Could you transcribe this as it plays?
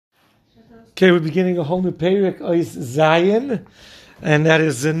Okay, we're beginning a whole new Perek Ois Zayin, and that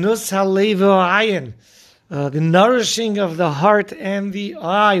is Zenus Halevo Ayin, the nourishing of the heart and the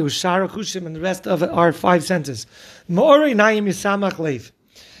eye, Ushara Chushim, and the rest of our five senses. Ma'orei Nayim Yisamach Leiv.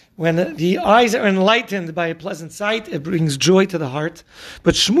 When the eyes are enlightened by a pleasant sight, it brings joy to the heart.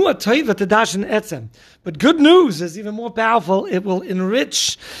 But Shmua Toiva Tadashin Etzem. But good news is even more powerful. It will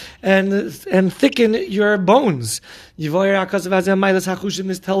enrich and thicken your bones.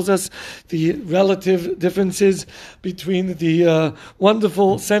 This tells us the relative differences between the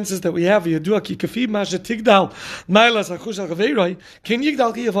wonderful senses that we have. To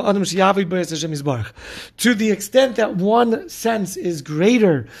the extent that one sense is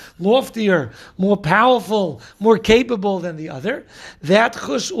greater, loftier, more powerful, more capable than the other, that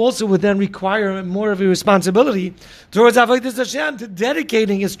chush also would then require more of a responsibility towards Avodas Hashem, to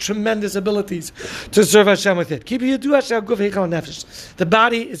dedicating his tremendous abilities to serve Hashem with it. The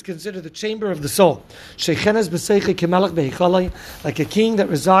body is considered the chamber of the soul, like a king that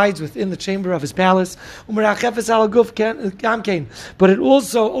resides within the chamber of his palace. But it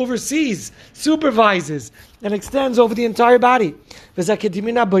also oversees, supervises, and extends over the entire body. And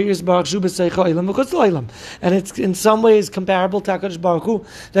it's in some ways comparable to HaKadosh Baruch Hu,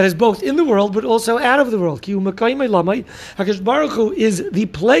 that is both in the world but also out of the world. HaKadosh Baruch Hu is the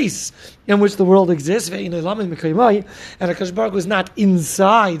place in which the world exists, and HaKadosh Baruch Hu is not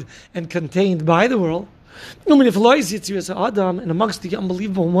inside and contained by the world. And amongst the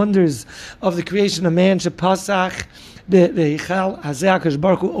unbelievable wonders of the creation of man,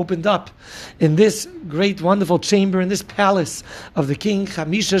 Baruch Hu opened up in this great, wonderful chamber, in this palace of the king.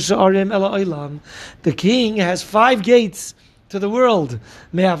 The king has 5 gates to the world,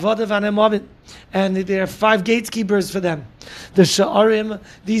 and there are 5 gatekeepers for them. The Sha'arim,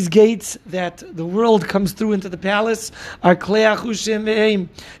 these gates that the world comes through into the palace, are Klei HaChushim Ve'eim,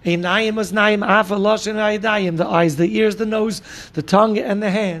 Einayim Oznayim Afa Loshen Ha'yadayim, the eyes, the ears, the nose, the tongue, and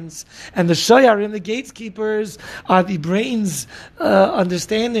the hands. And the Shayarim, the gatekeepers, are the brain's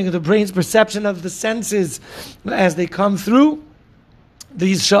understanding, the brain's perception of the senses as they come through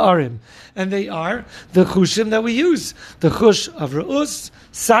these Sha'arim. And they are the Chushim that we use, the Chush of Re'us,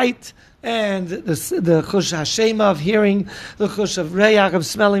 sight, and the chush hashema of hearing, the chush of reyach of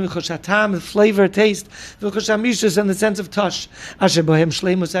smelling, the chush hatam of flavor, taste, the chush hamishus and the sense of touch.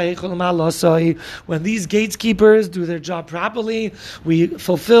 When these gatekeepers do their job properly, we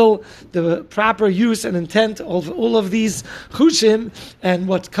fulfill the proper use and intent of all of these chushim and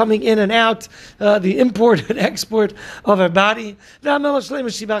what's coming in and out, the import and export of our body. And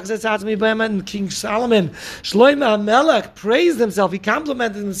King Solomon, Shlomo HaMelech, praised himself, he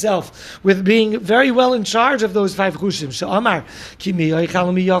complimented himself with being very well in charge of those 5 chushim. Sha'amar,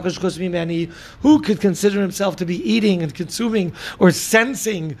 who could consider himself to be eating and consuming or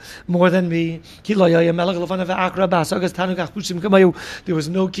sensing more than me? There was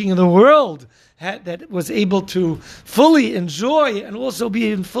no king in the world that was able to fully enjoy and also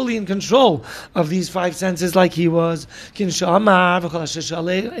be fully in control of these 5 senses like he was. Anything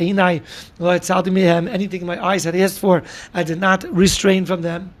my eyes had asked for, I did not restrain from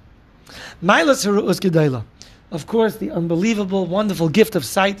them. Of course, the unbelievable, wonderful gift of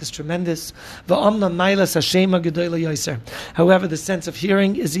sight is tremendous. However, the sense of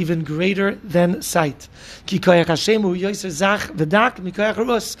hearing is even greater than sight. Unbelievable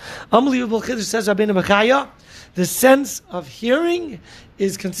Chiddush, says Rabbeinu Bechaya, the sense of hearing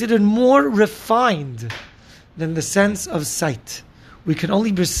is considered more refined than the sense of sight. We can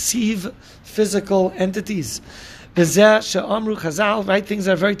only perceive physical entities. Right? Things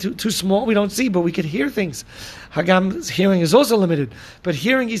are very too small, we don't see, but we can hear things. Hagam's hearing is also limited, but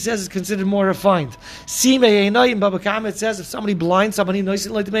hearing, he says, is considered more refined. In Baba Kama, it says, if somebody blinds somebody, you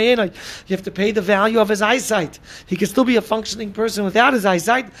have to pay the value of his eyesight. He can still be a functioning person without his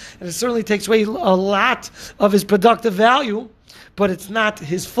eyesight, and it certainly takes away a lot of his productive value, but it's not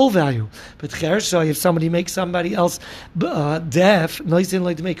his full value. But if somebody makes somebody else deaf, you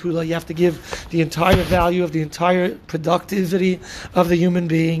have to give the entire value of the entire productivity of the human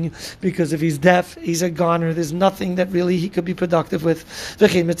being, because if he's deaf, he's a goner. There's nothing that really he could be productive with. We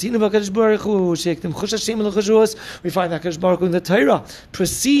find that HaKadosh Baruch Hu in the Torah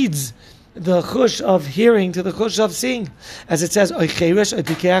precedes the chush of hearing to the chush of seeing. As it says,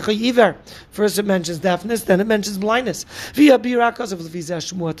 first it mentions deafness, then it mentions blindness. And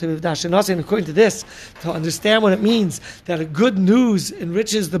according to this, to understand what it means that a good news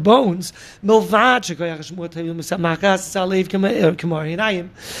enriches the bones,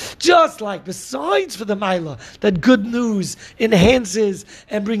 just like, besides for the Maila, that good news enhances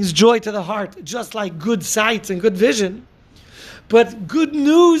and brings joy to the heart, just like good sights and good vision, But good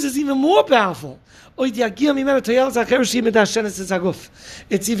news is even more powerful. It's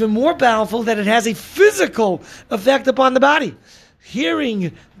even more powerful that it has a physical effect upon the body.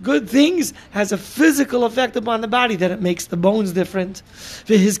 Hearing good things has a physical effect upon the body, that it makes the bones different.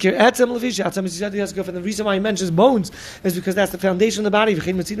 And the reason why he mentions bones is because that's the foundation of the body.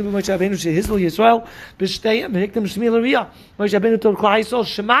 Moshe Rabbeinu told Klal Yisrael,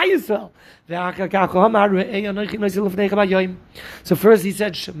 Shema Yisrael. So first he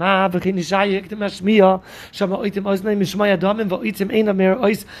said, Shema,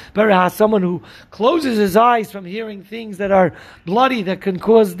 someone who closes his eyes from hearing things that are bloody, that can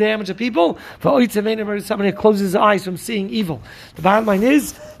cause damage to people. Somebody who closes his eyes from seeing evil. The bottom line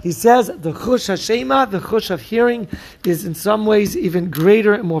is, he says, the chush hashema, the chush of hearing, is in some ways even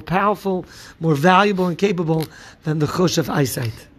greater and more powerful, more valuable and capable than the chush of eyesight.